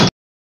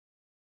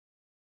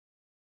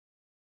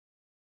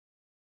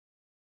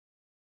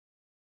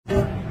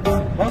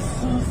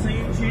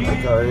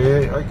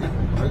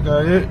Vai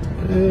cair.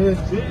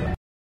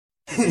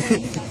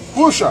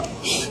 Puxa!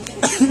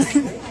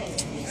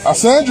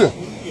 Acende!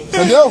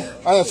 Acendeu?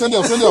 Aí,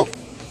 acendeu.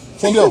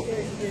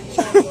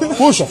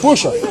 Puxa!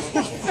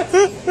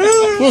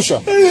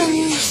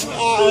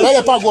 Peraí,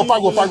 apagou.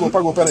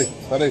 Peraí.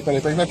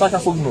 Vai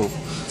tacar fogo de novo.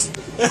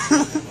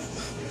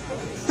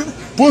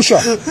 Puxa!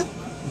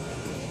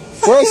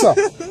 Força!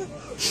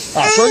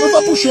 Ah, o senhor não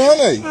tá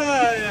puxando aí.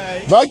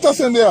 Vai que tá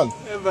acendendo.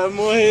 Vai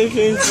morrer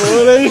sem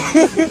fôlego.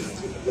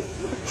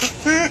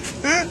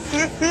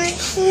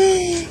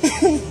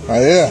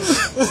 Aê!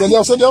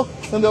 Acendeu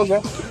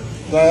já.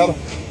 Já era.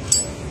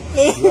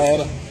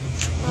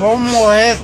 Vamos morrer.